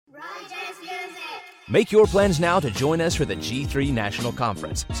Make your plans now to join us for the G3 National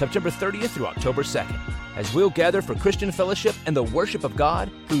Conference, September 30th through October 2nd, as we'll gather for Christian fellowship and the worship of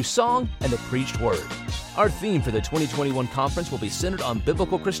God through song and the preached word. Our theme for the 2021 conference will be centered on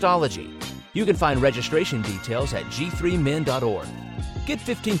biblical Christology. You can find registration details at g3men.org. Get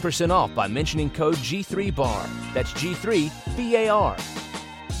 15% off by mentioning code G3BAR. That's G3BAR.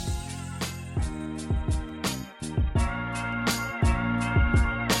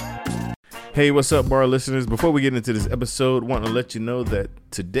 Hey, what's up, bar listeners? Before we get into this episode, want to let you know that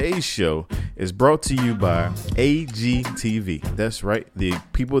today's show is brought to you by AGTV. That's right. The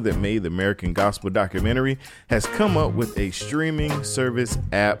people that made the American Gospel documentary has come up with a streaming service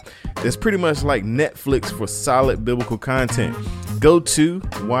app that's pretty much like Netflix for solid biblical content. Go to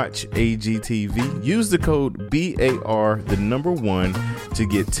watch AGTV. Use the code BAR1 to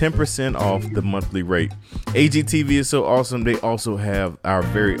get 10% off the monthly rate. AGTV is so awesome. They also have our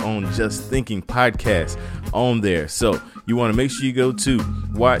very own Just Thinking podcast on there. So you want to make sure you go to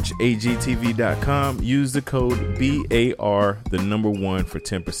watchagtv.com. Use the code BAR1 for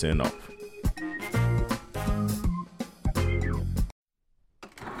 10% off.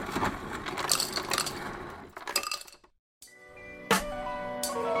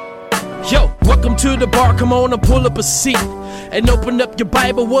 Yo, welcome to the bar. Come on and pull up a seat and open up your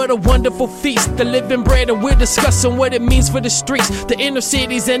Bible. What a wonderful feast. The living bread, and we're discussing what it means for the streets, the inner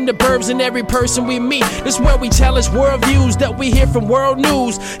cities and the burbs, and every person we meet. This is where we challenge worldviews that we hear from world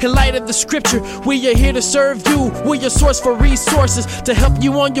news. In light of the scripture, we are here to serve you. We're your source for resources to help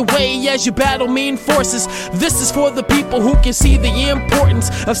you on your way as you battle mean forces. This is for the people who can see the importance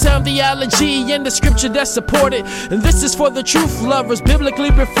of sound theology and the scripture that support it. And this is for the truth lovers,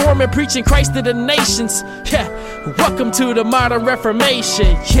 biblically reforming, preaching Christ to the nations. Yeah, welcome to the modern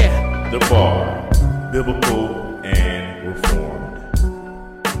Reformation. Yeah, The Bar, biblical and reformed.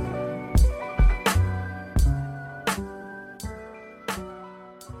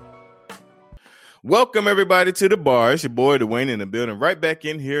 Welcome everybody to The Bar. It's your boy Dwayne in the building, right back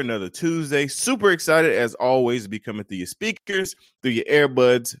in here another Tuesday. Super excited as always to be coming through your speakers, through your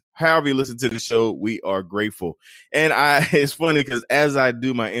earbuds. However you listen to the show, we are grateful. And it's funny because as I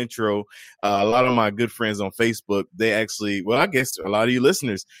do my intro, a lot of my good friends on Facebook, they actually, well, I guess a lot of you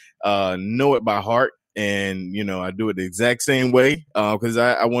listeners know it by heart. And, you know, I do it the exact same way because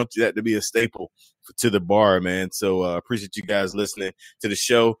I want that to be a staple to the bar, man. So appreciate you guys listening to the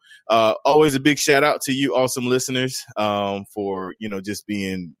show. Always a big shout out to you awesome listeners for, you know, just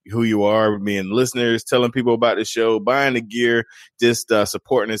being who you are, being listeners, telling people about the show, buying the gear, just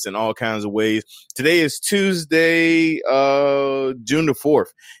supporting us in all kinds of ways. Today is Tuesday, June the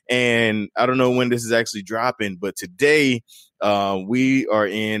 4th. And I don't know when this is actually dropping, but today we are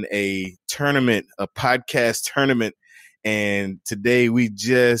in a tournament, a podcast tournament. And today we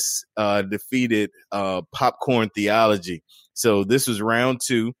just defeated Popcorn Theology. So this was round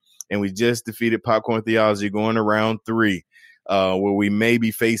 2, and we just defeated Popcorn Theology going to round 3, where we may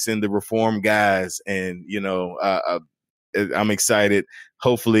be facing the Reformed guys. And, you know, I'm excited,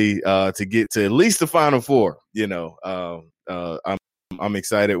 hopefully, to get to at least the Final Four. You know, I'm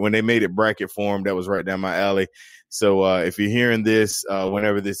excited. When they made it bracket form, that was right down my alley. So if you're hearing this,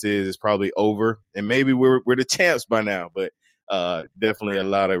 whenever this is, it's probably over, and maybe we're the champs by now. But definitely a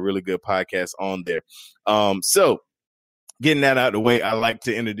lot of really good podcasts on there. So getting that out of the way, I'd like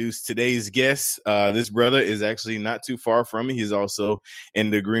to introduce today's guest. This brother is actually not too far from me. He's also in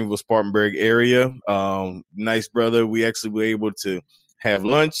the Greenville-Spartanburg area. Nice brother. We actually were able to have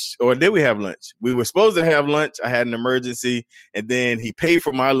lunch, or did we have lunch? We were supposed to have lunch. I had an emergency, and then he paid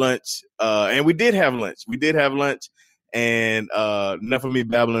for my lunch, and we did have lunch. And enough of me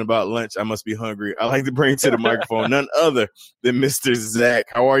babbling about lunch. I must be hungry. I like to bring to the microphone none other than Mr. Zack.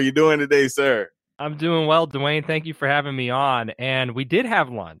 How are you doing today, sir? I'm doing well, Dwayne. Thank you for having me on. And we did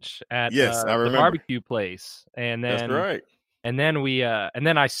have lunch at the barbecue place, and then that's right. And then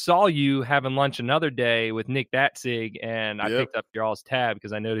I saw you having lunch another day with Nick Datzig, and I picked up your all's tab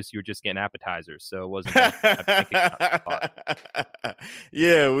because I noticed you were just getting appetizers, so it wasn't.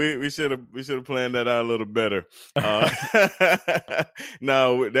 Yeah, we should have planned that out a little better.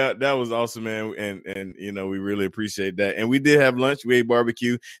 No, that was awesome, man, and you know, we really appreciate that. And we did have lunch. We ate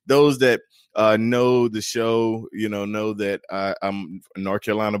barbecue. Those that know the show, you know that I'm a North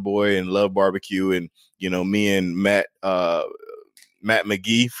Carolina boy and love barbecue. And you know, me and Matt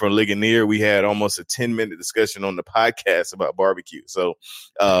McGee from Ligonier, we had almost a 10-minute discussion on the podcast about barbecue. So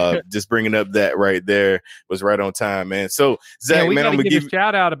just bringing up that right there was right on time, man. So Zach, we man, I'm gonna gonna give a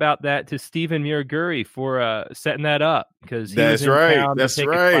shout out about that to Stephen Muraguri for setting that up, because he was in town to take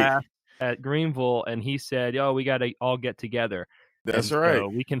a class at Greenville, and he said, "Oh, we got to all get together." That's and right. so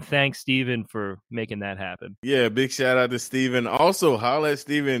we can thank Stephen for making that happen. Yeah, big shout out to Steven. Also, holla at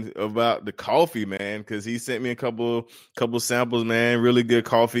Steven about the coffee, man, because he sent me a couple samples, man. Really good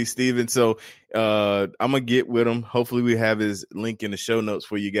coffee, Steven. So I'm gonna get with him. Hopefully, we have his link in the show notes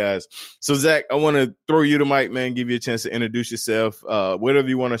for you guys. So, Zach, I want to throw you the mic, man. Give you a chance to introduce yourself. Whatever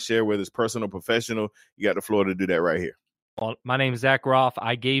you want to share, whether it's personal, professional, you got the floor to do that right here. Well, my name is Zack Groff.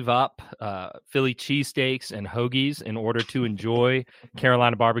 I gave up Philly cheesesteaks and hoagies in order to enjoy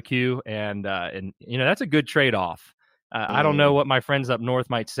Carolina barbecue, and that's a good trade-off. I don't know what my friends up north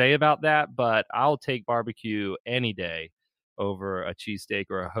might say about that, but I'll take barbecue any day over a cheesesteak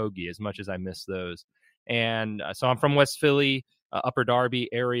or a hoagie, as much as I miss those. And so I'm from West Philly, Upper Darby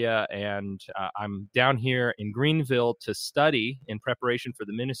area, and I'm down here in Greenville to study in preparation for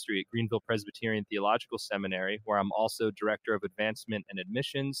the ministry at Greenville Presbyterian Theological Seminary, where I'm also Director of Advancement and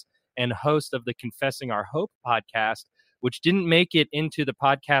Admissions and host of the Confessing Our Hope podcast, which didn't make it into the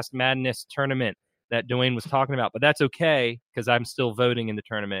Podcast Madness tournament that Dwayne was talking about. But that's okay, because I'm still voting in the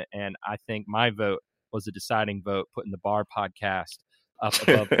tournament, and I think my vote was a deciding vote, putting the Bar podcast up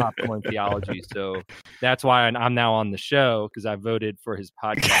above Popcorn Theology. So that's why I'm now on the show, because I voted for his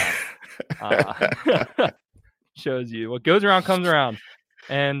podcast. Shows you what goes around comes around.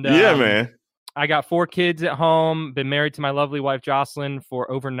 And yeah, man. I got 4 kids at home, been married to my lovely wife, Jocelyn, for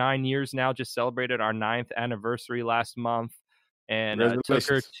over 9 years now, just celebrated our 9th anniversary last month, and took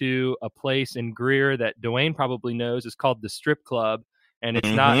her to a place in Greer that Dwayne probably knows is called the Strip Club. And it's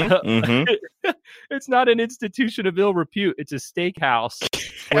not it's not an institution of ill repute. It's a steakhouse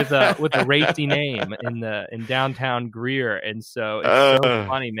with a racy name in downtown Greer. And so it's so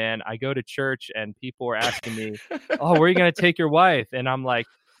funny, man. I go to church and people are asking me, "Oh, where are you going to take your wife?" And I'm like,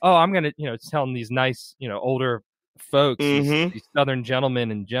 "Oh, I'm going to, telling these nice, older folks, these Southern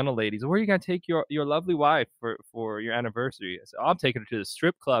gentlemen and gentle ladies, where are you going to take your lovely wife for your anniversary?" I said, "Oh, I'm taking her to the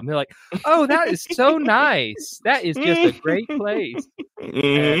strip club." And they're like, "Oh, that is so nice. That is just a great place."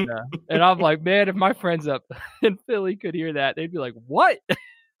 And I'm like, man, if my friends up in Philly could hear that, they'd be like, "What?"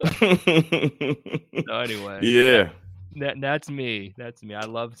 So anyway, yeah. That's me. That's me. I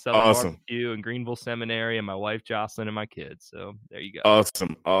love selling barbecue and Greenville Seminary and my wife Jocelyn and my kids. So there you go.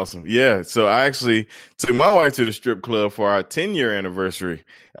 Awesome. Yeah. So I actually took my wife to the strip club for our 10-year anniversary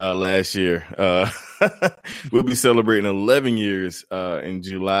last year. We'll be celebrating 11 years in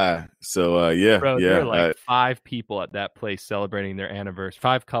July. So yeah. Bro, there are like 5 people at that place celebrating their anniversary.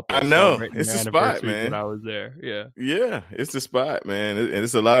 5 couples. I know. It's a spot, man. When I was there. Yeah. Yeah. It's a spot, man. And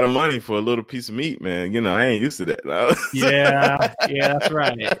it's a lot of money for a little piece of meat, man. I ain't used to that. Yeah, that's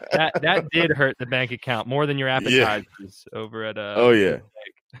right. That did hurt the bank account more than your appetizers over at Oh yeah.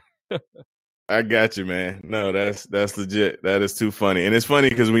 I got you, man. No, that's legit. That is too funny. And it's funny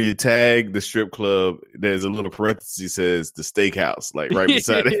because when you tag the strip club, there's a little parenthesis says the steakhouse, like right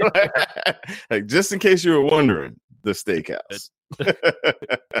beside it. Like just in case you were wondering, the steakhouse.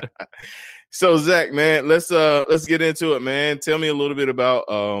 So Zach, man, let's get into it, man. Tell me a little bit about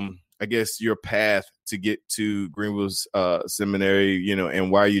I guess your path to get to Greenville's seminary,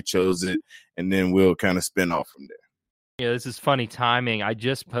 and why you chose it, and then we'll kind of spin off from there. Yeah, this is funny timing. I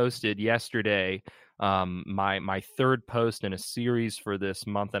just posted yesterday my 3rd post in a series for this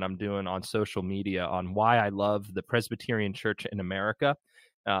month that I'm doing on social media on why I love the Presbyterian Church in America,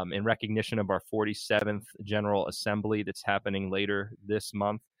 in recognition of our 47th General Assembly that's happening later this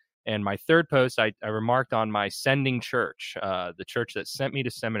month. And my 3rd post, I remarked on my sending church, the church that sent me to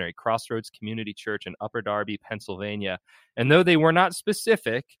seminary, Crossroads Community Church in Upper Darby, Pennsylvania. And though they were not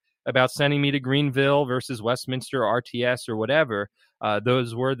specific about sending me to Greenville versus Westminster or RTS or whatever,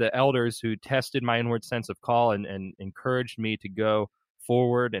 those were the elders who tested my inward sense of call and encouraged me to go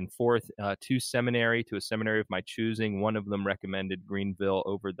forward and forth to a seminary of my choosing. One of them recommended Greenville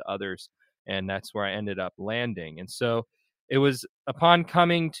over the others, and that's where I ended up landing. And so it was upon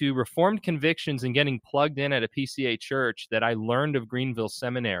coming to Reformed convictions and getting plugged in at a PCA church that I learned of Greenville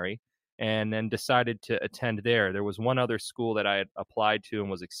Seminary and then decided to attend there. There was one other school that I had applied to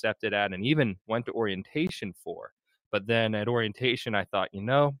and was accepted at and even went to orientation for. But then at orientation, I thought,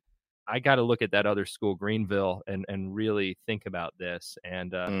 I got to look at that other school, Greenville, and really think about this.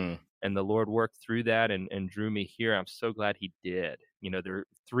 And the Lord worked through that and drew me here. I'm so glad he did. There are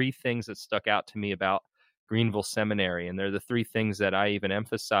 3 things that stuck out to me about Greenville Seminary, and they're the 3 things that I even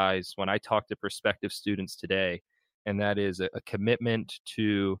emphasize when I talk to prospective students today, and that is a commitment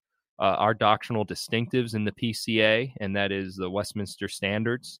to our doctrinal distinctives in the PCA, and that is the Westminster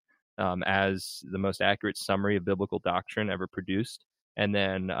Standards as the most accurate summary of biblical doctrine ever produced, and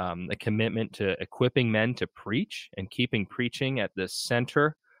then a commitment to equipping men to preach and keeping preaching at the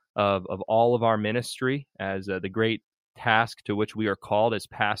center of all of our ministry, as the great task to which we are called as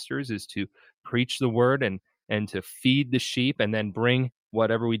pastors is to preach the word and to feed the sheep, and then bring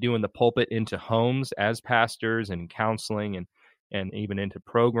whatever we do in the pulpit into homes as pastors, and counseling, and even into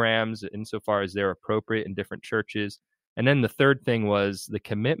programs insofar as they're appropriate in different churches. And then the third thing was the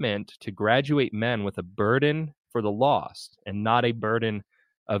commitment to graduate men with a burden for the lost and not a burden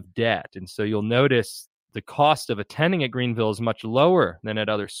of debt. And so you'll notice the cost of attending at Greenville is much lower than at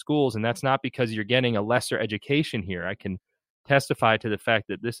other schools. And that's not because you're getting a lesser education here. I can testify to the fact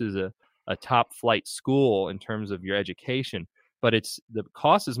that this is a top flight school in terms of your education, but the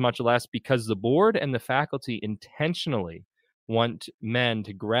cost is much less because the board and the faculty intentionally want men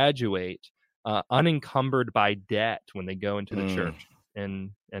to graduate unencumbered by debt when they go into the church,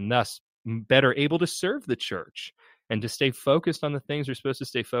 and thus better able to serve the church and to stay focused on the things they're supposed to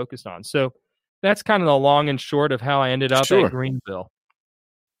stay focused on. So that's kind of the long and short of how I ended up at Greenville.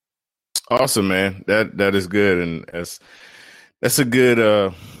 Awesome, man. That is good, and that's a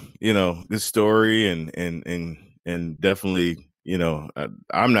good good story, and definitely,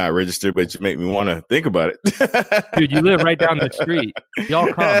 I'm not registered, but you make me want to think about it. Dude, you live right down the street.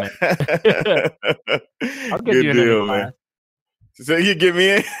 Y'all comment. I'll give Good you deal, an man. class. So you get me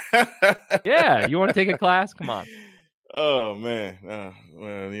in? Yeah, you want to take a class? Come on. Oh man, well,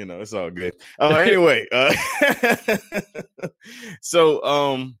 it's all good. Anyway,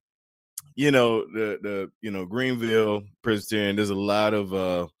 so the Greenville Presbyterian, there's a lot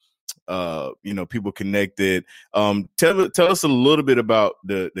of people connected. Tell us a little bit about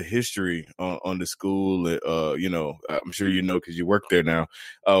the history on the school. I'm sure because you work there now.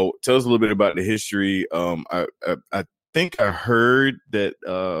 Tell us a little bit about the history. I think I heard that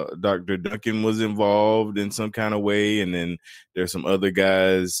Dr. Duncan was involved in some kind of way, and then there's some other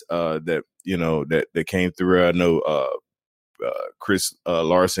guys that came through. I know Chris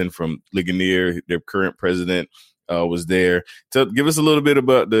Larson from Ligonier, their current president, was there. Give us a little bit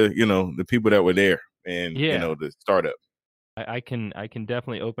about the people that were there and the startup. I can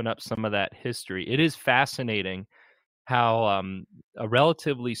definitely open up some of that history. It is fascinating how a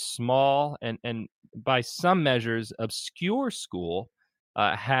relatively small and by some measures obscure school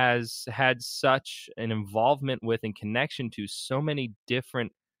has had such an involvement with and connection to so many different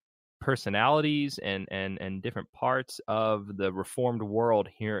personalities and different parts of the Reformed world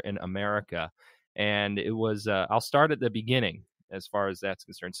here in America. And it was, I'll start at the beginning as far as that's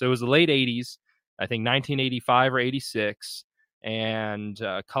concerned. So it was the late 80s, I think 1985 or 86. And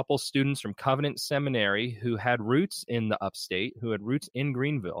a couple students from Covenant Seminary who had roots in the upstate, who had roots in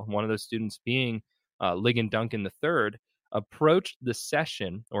Greenville, one of those students being Ligon Duncan III, approached the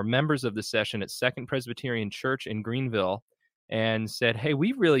session, or members of the session at Second Presbyterian Church in Greenville, and said, hey,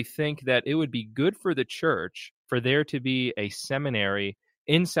 we really think that it would be good for the church for there to be a seminary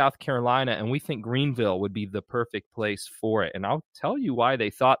in South Carolina, and we think Greenville would be the perfect place for it. And I'll tell you why they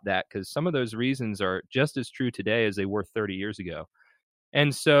thought that, because some of those reasons are just as true today as they were 30 years ago.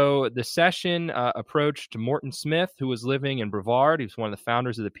 And so the session approached Morton Smith, who was living in Brevard. He was one of the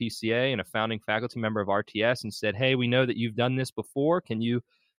founders of the PCA and a founding faculty member of RTS, and said, hey, we know that you've done this before. Can you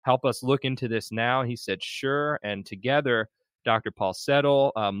help us look into this now? He said, sure. And together, Dr. Paul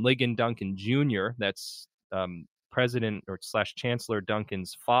Settle, Ligon Duncan Jr., that's President or / Chancellor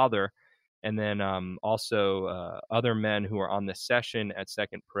Duncan's father, and then also other men who are on the session at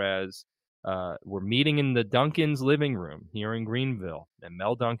Second Pres were meeting in the Duncan's living room here in Greenville. And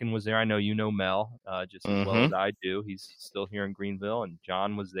Mel Duncan was there. I know you know Mel just as well as I do. He's still here in Greenville, and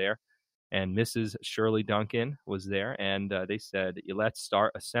John was there. And Mrs. Shirley Duncan was there, and they said, let's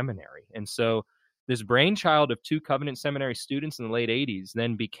start a seminary. And so this brainchild of two Covenant Seminary students in the late 80s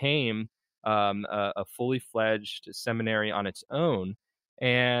then became a fully fledged seminary on its own.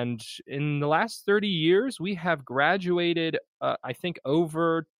 And in the last 30 years, we have graduated, I think,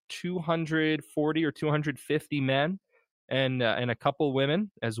 over 240 or 250 men and a couple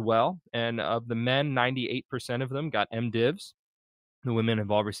women as well. And of the men, 98% of them got MDivs. The women have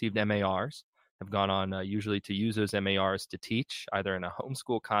all received MARs, have gone on usually to use those MARs to teach, either in a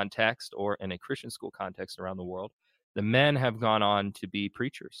homeschool context or in a Christian school context around the world. The men have gone on to be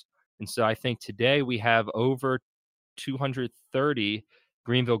preachers. And so I think today we have over 230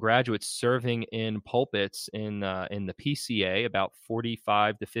 Greenville graduates serving in pulpits in the PCA, about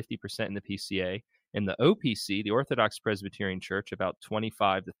 45 to 50% in the PCA. In the OPC, the Orthodox Presbyterian Church, about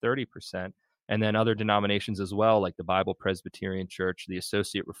 25 to 30%. And then other denominations as well, like the Bible Presbyterian Church, the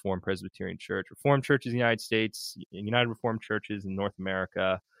Associate Reformed Presbyterian Church, Reformed Churches in the United States, United Reformed Churches in North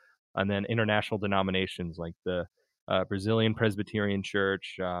America, and then international denominations like the Brazilian Presbyterian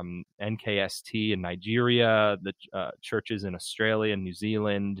Church, NKST in Nigeria, the churches in Australia and New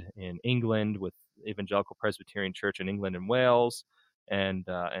Zealand, in England with Evangelical Presbyterian Church in England and Wales, and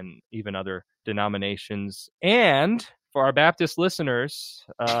even other denominations. And for our Baptist listeners,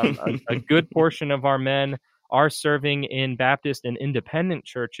 a good portion of our men are serving in Baptist and independent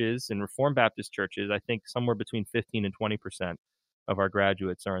churches and Reformed Baptist churches. I think somewhere between 15 and 20% of our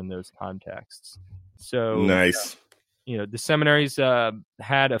graduates are in those contexts. So nice. The seminaries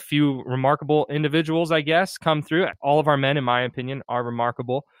had a few remarkable individuals, I guess, come through. All of our men, in my opinion, are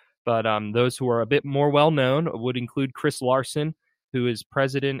remarkable. But those who are a bit more well-known would include Chris Larson, who is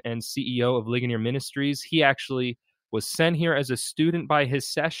president and CEO of Ligonier Ministries. He actually was sent here as a student by his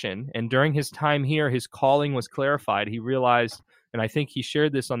session, and during his time here, his calling was clarified. He realized, and I think he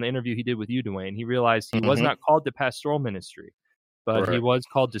shared this on the interview he did with you, Dwayne, he realized he was not called to pastoral ministry, but he was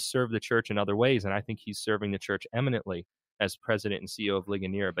called to serve the church in other ways, and I think he's serving the church eminently as president and CEO of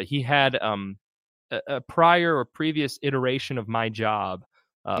Ligonier. But he had a prior or previous iteration of my job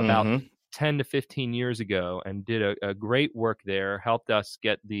about 10 to 15 years ago, and did a great work there, helped us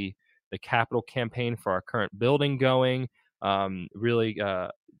get the capital campaign for our current building going, really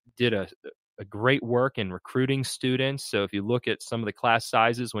did a great work in recruiting students. So if you look at some of the class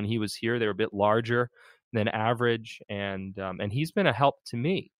sizes when he was here, they were a bit larger than average, and he's been a help to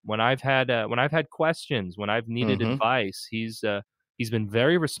me when I've had questions, when I've needed advice. He's been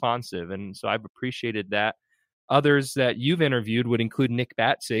very responsive, and so I've appreciated that. Others that you've interviewed would include Nick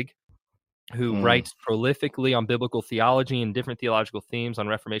Batzig, who writes prolifically on biblical theology and different theological themes on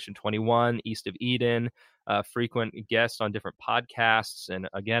Reformation 21, East of Eden, frequent guest on different podcasts, and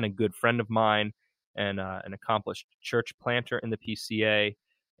again, a good friend of mine, and an accomplished church planter in the PCA.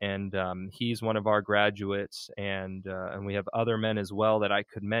 And he's one of our graduates, and we have other men as well that I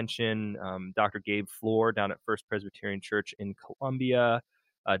could mention. Dr. Gabe Floor down at First Presbyterian Church in Columbia,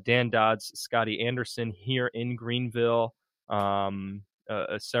 Dan Dodds, Scotty Anderson here in Greenville,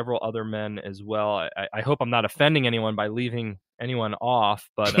 several other men as well. I hope I'm not offending anyone by leaving anyone off,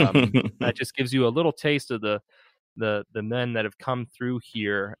 but that just gives you a little taste of the men that have come through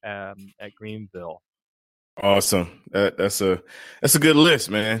here at Greenville. Awesome. That's a good list,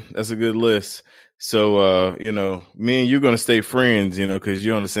 man. That's a good list. So, me and you're going to stay friends, because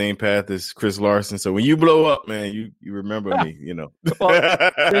you're on the same path as Chris Larson. So when you blow up, man, you remember me,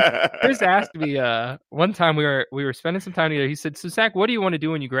 Well, Chris asked me one time we were spending some time together. He said, "So Zach, what do you want to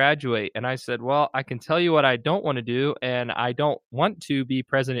do when you graduate?" And I said, "Well, I can tell you what I don't want to do, and I don't want to be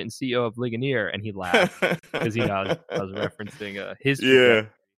president and CEO of Ligonier." And he laughed because I was referencing his trajectory.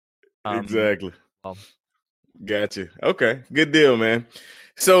 Exactly. Gotcha. Okay, good deal, man.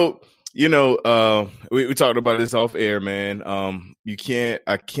 So we talked about this off air, man.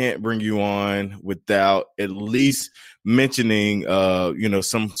 I can't bring you on without at least mentioning,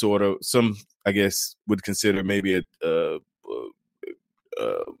 some I guess would consider maybe I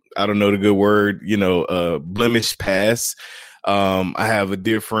don't know the good word, blemish pass. I have a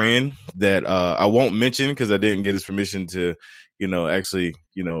dear friend that I won't mention because I didn't get his permission to, actually,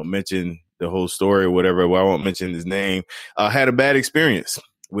 mention the whole story or whatever. Well, I won't mention his name. Had a bad experience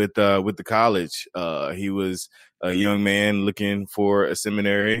with the college. He was a young man looking for a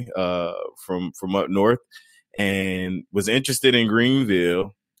seminary from up north, and was interested in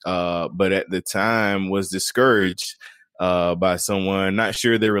Greenville, but at the time was discouraged by someone, not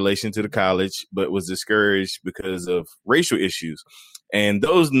sure their relation to the college, but was discouraged because of racial issues. And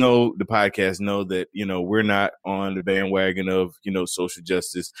those know the podcast know that, we're not on the bandwagon of, social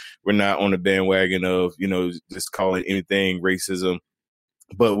justice. We're not on the bandwagon of, just calling anything racism.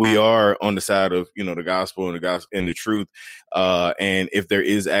 But we are on the side of, the gospel and the truth. And if there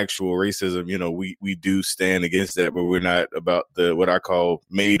is actual racism, we do stand against that, but we're not about what I call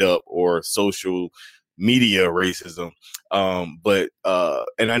made up or social media racism.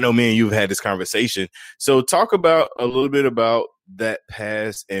 And I know me and you've had this conversation. So talk about a little bit about that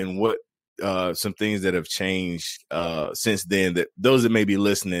past and what some things that have changed since then, that those that may be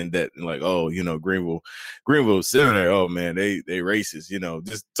listening that like, oh, Greenville Seminary, oh man, they racist,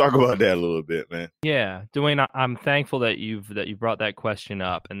 just talk about that a little bit, man. Yeah, Dwayne, I'm thankful that you brought that question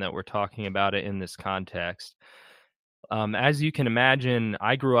up and that we're talking about it in this context. As you can imagine,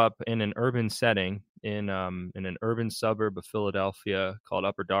 I grew up in an urban setting in an urban suburb of Philadelphia called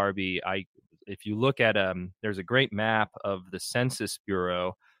Upper Darby. If you look at there's a great map of the Census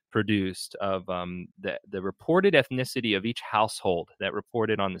Bureau produced of the reported ethnicity of each household that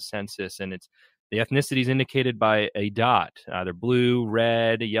reported on the census, and the ethnicity is indicated by a dot, either blue,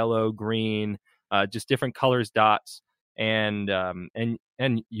 red, yellow, green, just different colors dots. And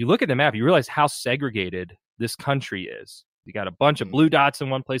you look at the map, you realize how segregated this country is. You got a bunch of blue dots in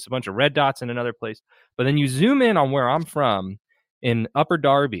one place, a bunch of red dots in another place. But then you zoom in on where I'm from in Upper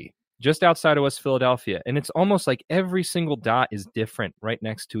Darby, just outside of West Philadelphia. And it's almost like every single dot is different right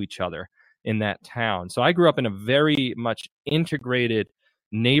next to each other in that town. So I grew up in a very much integrated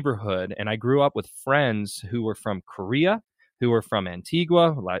neighborhood, and I grew up with friends who were from Korea, who were from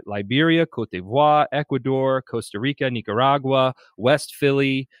Antigua, Liberia, Cote d'Ivoire, Ecuador, Costa Rica, Nicaragua, West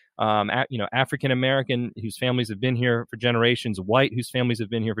Philly, African American whose families have been here for generations, white whose families have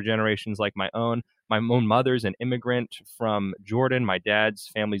been here for generations, like my own. My own mother's an immigrant from Jordan. My dad's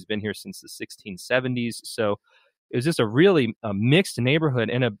family's been here since the 1670s. So it was just a really mixed neighborhood,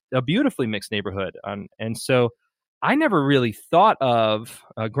 and a beautifully mixed neighborhood. And so I never really thought of,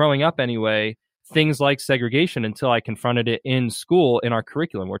 growing up anyway, things like segregation until I confronted it in school in our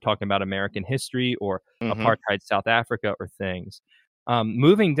curriculum. We're talking about American history or apartheid South Africa or things.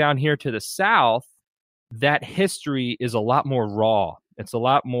 Moving down here to the South, that history is a lot more raw. It's a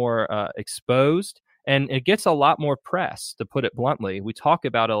lot more exposed, and it gets a lot more press, to put it bluntly. We talk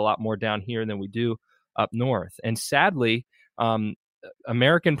about it a lot more down here than we do up north. And sadly,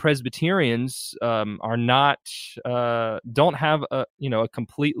 American Presbyterians are not don't have a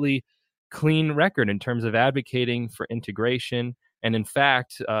completely clean record in terms of advocating for integration. And in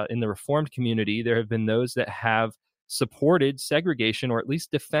fact, in the Reformed community, there have been those that have supported segregation, or at least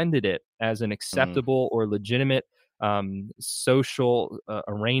defended it as an acceptable or legitimate social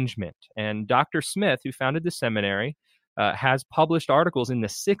arrangement. And Dr. Smith, who founded the seminary, has published articles in the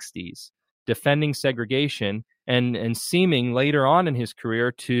 60s defending segregation, and seeming later on in his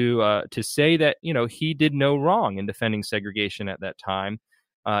career to say that he did no wrong in defending segregation at that time,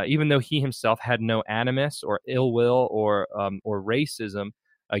 even though he himself had no animus or ill will or racism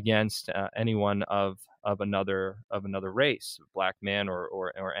against anyone of another race, black man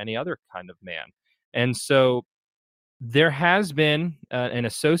or any other kind of man. And so there has been an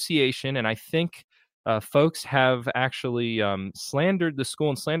association, and I think folks have actually slandered the school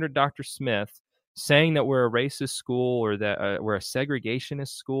and slandered Dr. Smith, saying that we're a racist school, or that we're a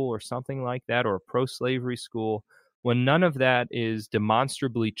segregationist school or something like that, or a pro-slavery school, when none of that is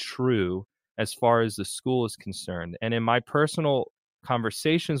demonstrably true as far as the school is concerned. And in my personal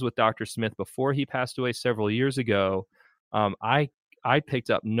conversations with Dr. Smith before he passed away several years ago, I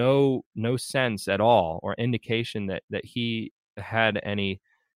picked up no sense at all or indication that he had any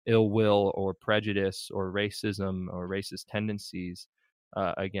ill will or prejudice or racism or racist tendencies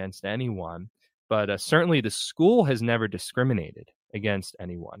against anyone. But certainly the school has never discriminated against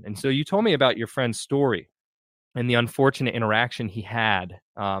anyone. And so you told me about your friend's story and the unfortunate interaction he had.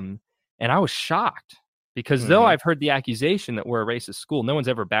 And I was shocked, because though I've heard the accusation that we're a racist school, no one's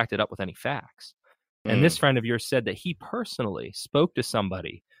ever backed it up with any facts. And this friend of yours said that he personally spoke to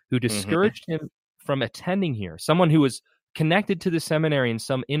somebody who discouraged him from attending here, someone who was connected to the seminary in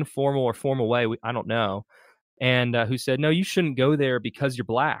some informal or formal way, I don't know, and who said, no, you shouldn't go there because you're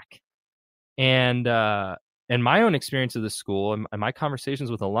black. And my own experience of the school and my conversations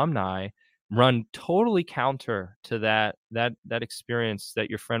with alumni run totally counter to that experience that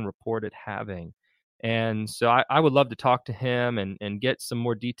your friend reported having. And so I would love to talk to him and get some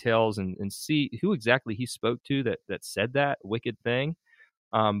more details and see who exactly he spoke to that said that wicked thing.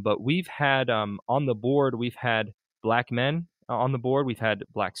 But we've had on the board, we've had black men on the board. We've had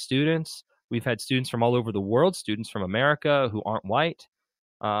black students. We've had students from all over the world, students from America who aren't white.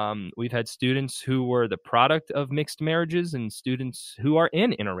 We've had students who were the product of mixed marriages and students who are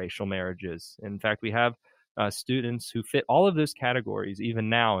in interracial marriages. In fact, we have students who fit all of those categories even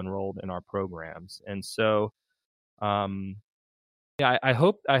now enrolled in our programs. And so, I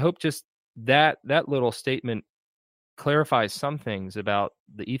hope just that little statement clarifies some things about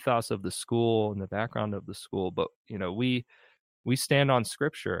the ethos of the school and the background of the school. But we stand on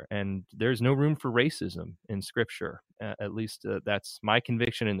Scripture, and there's no room for racism in Scripture. At least that's my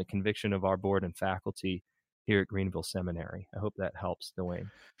conviction and the conviction of our board and faculty here at Greenville Seminary. I hope that helps,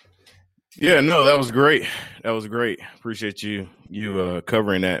 Dwayne. Yeah, no, that was great. That was great. Appreciate you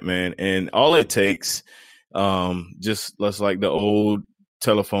covering that, man. And all it takes, just let's like the old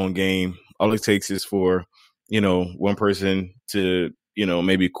telephone game. All it takes is for, one person to,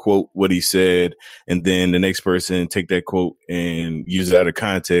 maybe quote what he said, and then the next person take that quote and use it out of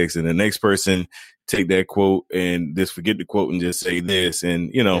context, and the next person take that quote and just forget the quote and just say this.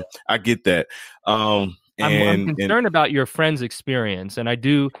 And, I get that. I'm concerned about your friend's experience, and I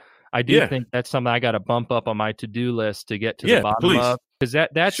do think that's something I got to bump up on my to-do list to get to the bottom of, because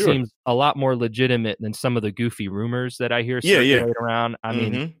that Sure. seems a lot more legitimate than some of the goofy rumors that I hear circulate around. I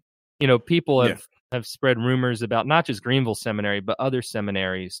mean, people have spread rumors about not just Greenville Seminary, but other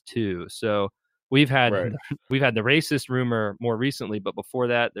seminaries too. So we've had Right. we've had the racist rumor more recently, but before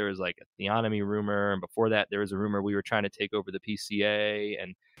that there was like a theonomy rumor, and before that there was a rumor we were trying to take over the PCA,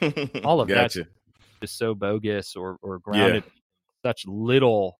 and all of that's Gotcha. just so bogus or Yeah. grounded in such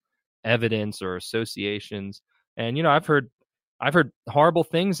little evidence or associations. And I've heard horrible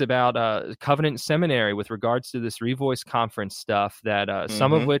things about Covenant Seminary with regards to this Revoice Conference stuff that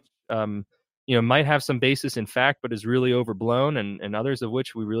some of which might have some basis in fact, but is really overblown, and others of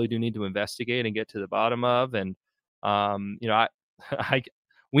which we really do need to investigate and get to the bottom of. And I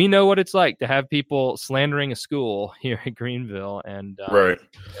we know what it's like to have people slandering a school here at Greenville, and Right.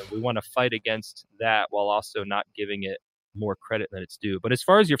 we want to fight against that while also not giving it more credit than it's due. But as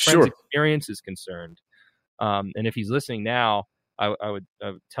far as your friend's experience is concerned, and if he's listening now, I would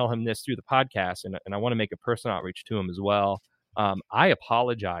tell him this through the podcast, and I want to make a personal outreach to him as well. I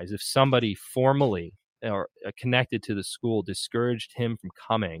apologize if somebody formally or connected to the school discouraged him from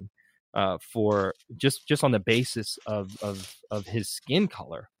coming for just on the basis of his skin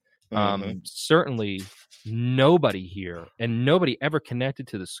color. Certainly nobody here and nobody ever connected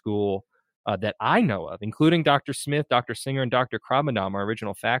to the school that I know of, including Dr. Smith, Dr. Singer, and Dr. Krabendam, our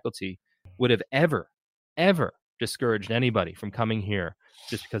original faculty, would have ever discouraged anybody from coming here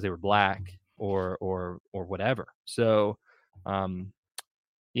just because they were black or whatever. So,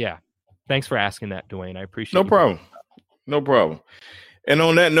 yeah, thanks for asking that, Dwayne. I appreciate it. No problem. And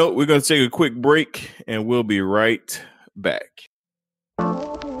on that note, we're going to take a quick break, and we'll be right back.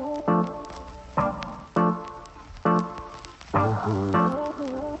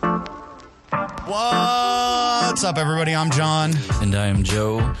 What's up, everybody? I'm John. And I am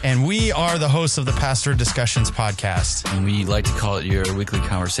Joe. And we are the hosts of the Pastor Discussions podcast. And we like to call it your weekly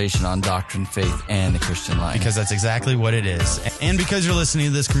conversation on doctrine, faith, and the Christian life. Because that's exactly what it is. And because you're listening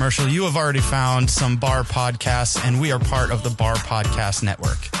to this commercial, you have already found some Bar podcasts, and we are part of the Bar Podcast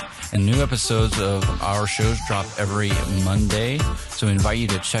Network. And new episodes of our shows drop every Monday, so we invite you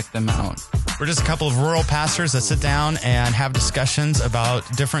to check them out. We're just a couple of rural pastors that sit down and have discussions about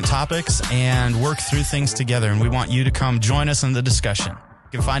different topics and work through things together, and we want you to come join us in the discussion.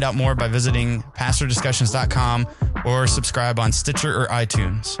 You can find out more by visiting pastordiscussions.com or subscribe on Stitcher or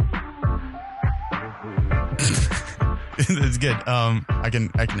iTunes. It's good. I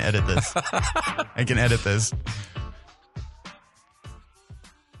can edit this. I can edit this.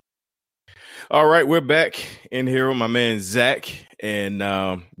 All right, we're back in here with my man Zach, and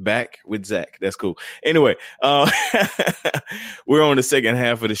back with Zach. That's cool. Anyway, we're on the second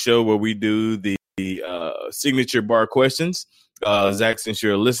half of the show where we do the signature bar questions. Zach, since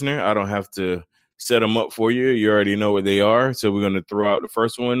you're a listener, I don't have to set them up for you. You already know what they are. So we're going to throw out the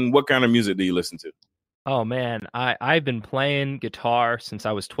first one. What kind of music do you listen to? Oh, man, I've been playing guitar since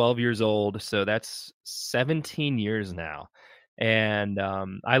I was 12 years old. So that's 17 years now. And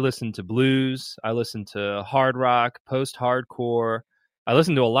I listen to blues, I listen to hard rock, post-hardcore. I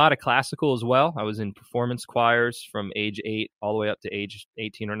listen to a lot of classical as well. I was in performance choirs from age 8 all the way up to age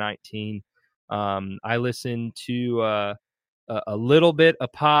 18 or 19. I listen to a little bit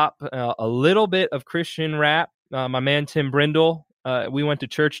of pop, a little bit of Christian rap. My man Tim Brindle, we went to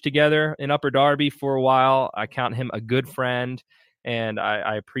church together in Upper Darby for a while. I count him a good friend, and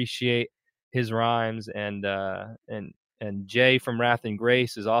I appreciate his rhymes. And Jay from Wrath and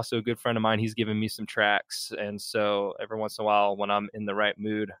Grace is also a good friend of mine. He's given me some tracks. And so every once in a while, when I'm in the right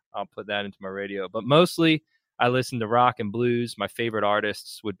mood, I'll put that into my radio. But mostly I listen to rock and blues. My favorite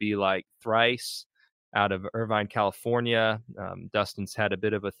artists would be like Thrice out of Irvine, California. Dustin's had a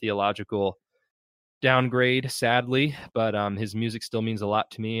bit of a theological downgrade, sadly, but his music still means a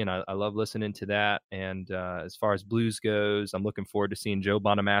lot to me, and I love listening to that. And as far as blues goes, I'm looking forward to seeing Joe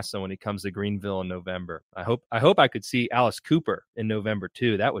Bonamassa when he comes to Greenville in November. I hope I could see Alice Cooper in November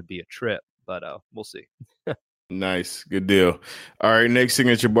too. That would be a trip, but we'll see. Nice, good deal. All right, next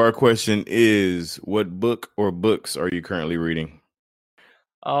signature bar question is: what book or books are you currently reading?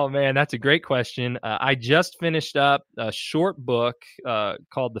 Oh, man, that's a great question. I just finished up a short book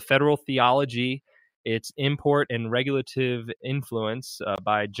called The Federal Theology. It's Import and Regulative Influence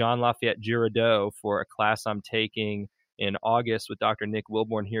by John Lafayette Girardeau for a class I'm taking in August with Dr. Nick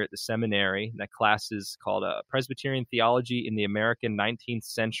Wilborn here at the seminary. That class is called Presbyterian Theology in the American 19th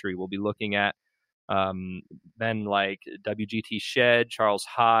Century. We'll be looking at men like W.G.T. Shedd, Charles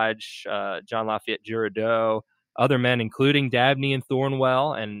Hodge, John Lafayette Girardeau, other men, including Dabney and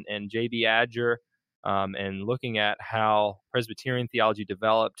Thornwell and J.B. Adger, and looking at how Presbyterian theology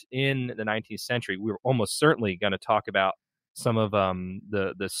developed in the 19th century. We're almost certainly going to talk about some of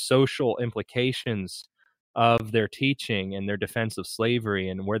the social implications of their teaching and their defense of slavery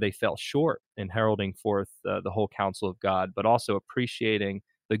and where they fell short in heralding forth the whole counsel of God, but also appreciating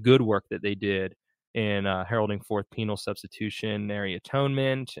the good work that they did in heralding forth penal substitutionary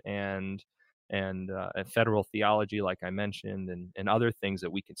atonement and federal theology, like I mentioned, and other things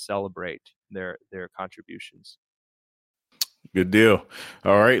that we can celebrate their contributions. Good deal.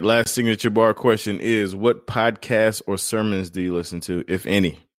 All right. Last signature bar question is, what podcasts or sermons do you listen to, if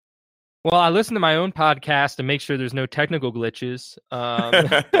any? Well, I listen to my own podcast to make sure there's no technical glitches.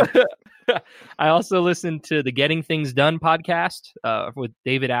 I also listen to the Getting Things Done podcast with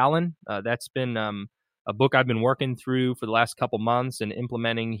David Allen. That's been a book I've been working through for the last couple months and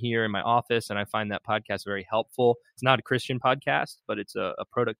implementing here in my office, and I find that podcast very helpful. It's not a Christian podcast, but it's a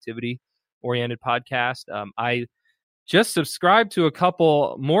productivity-oriented podcast. I just subscribed to a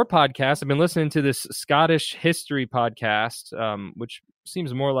couple more podcasts. I've been listening to this Scottish history podcast, which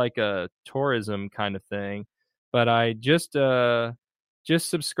seems more like a tourism kind of thing. But I just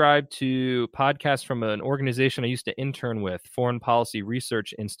subscribed to podcasts from an organization I used to intern with, Foreign Policy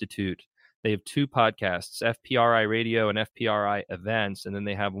Research Institute. They have two podcasts, FPRI Radio and FPRI Events, and then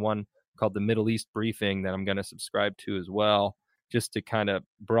they have one called the Middle East Briefing that I'm going to subscribe to as well, just to kind of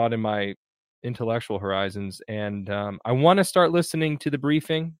broaden my intellectual horizons. And I want to start listening to The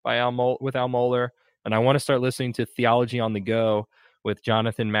Briefing by with Al Mohler, and I want to start listening to Theology on the Go with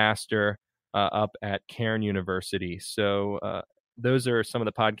Jonathan Master up at Cairn University. So those are some of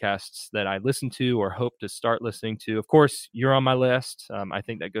the podcasts that I listen to or hope to start listening to. Of course, you're on my list. I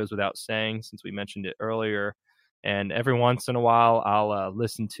think that goes without saying since we mentioned it earlier. And every once in a while, I'll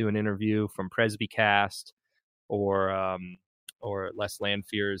listen to an interview from PresbyCast or Les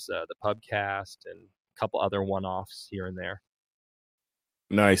Landfear's The Pubcast and a couple other one-offs here and there.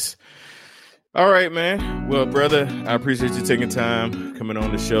 Nice. All right, man. Well, brother, I appreciate you taking time coming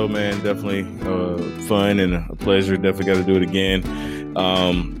on the show, man. Definitely fun and a pleasure. Definitely got to do it again.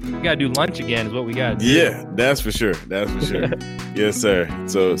 We got to do lunch again is what we got to do. Yeah, that's for sure. That's for sure. Yes, sir.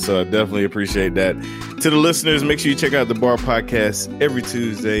 So I definitely appreciate that. To the listeners, make sure you check out the Bar Podcast every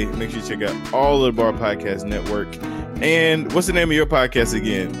Tuesday. Make sure you check out all of the Bar Podcast Network. And what's the name of your podcast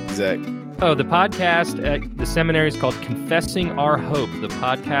again, Zach? Oh, the podcast at the seminary is called Confessing Our Hope, the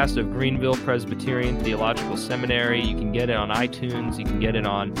podcast of Greenville Presbyterian Theological Seminary. You can get it on iTunes. You can get it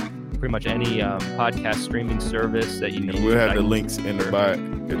on pretty much any podcast streaming service that you need. We'll have the links in the bio.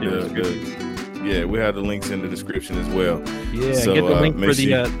 Yeah, we have the links in the description as well. Yeah, so, get the link for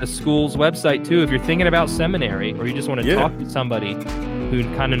the school's website too. If you're thinking about seminary or you just want to talk to somebody who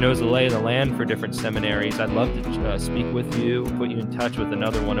kind of knows the lay of the land for different seminaries, I'd love to speak with you, put you in touch with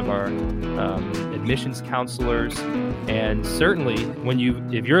another one of our admissions counselors. And certainly,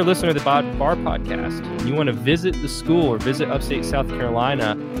 if you're a listener to the Bar Podcast and you want to visit the school or visit upstate South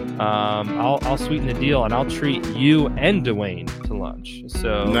Carolina, I'll sweeten the deal and I'll treat you and Dwayne to lunch.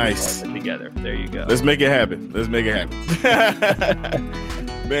 So nice. Together. There you go. Let's make it happen.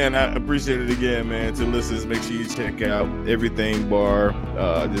 Man, I appreciate it again, man. To listeners, make sure you check out everything Bar.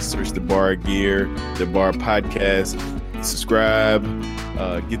 Just search the Bar Gear, the Bar Podcast. Subscribe,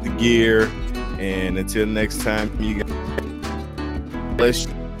 get the gear, and until next time, you guys,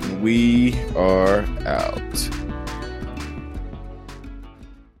 we are out.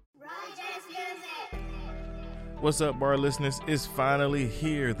 What's up, Bar listeners? It's finally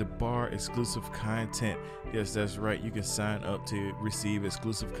here, the Bar exclusive content. Yes, that's right. You can sign up to receive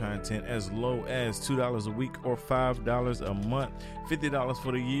exclusive content as low as $2 a week or $5 a month, $50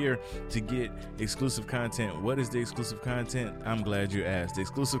 for the year to get exclusive content. What is the exclusive content? I'm glad you asked. The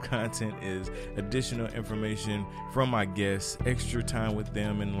exclusive content is additional information from my guests, extra time with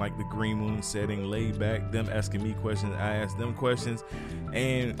them in like the green moon setting, laid back, them asking me questions, I ask them questions,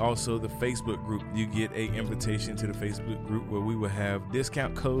 and also the Facebook group. You get an invitation to the Facebook group where we will have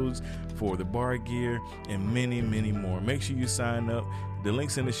discount codes for the bar gear and many, many more. Make sure you sign up. The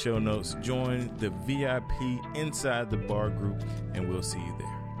link's in the show notes. Join the VIP inside the bar group, and we'll see you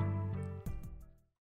there.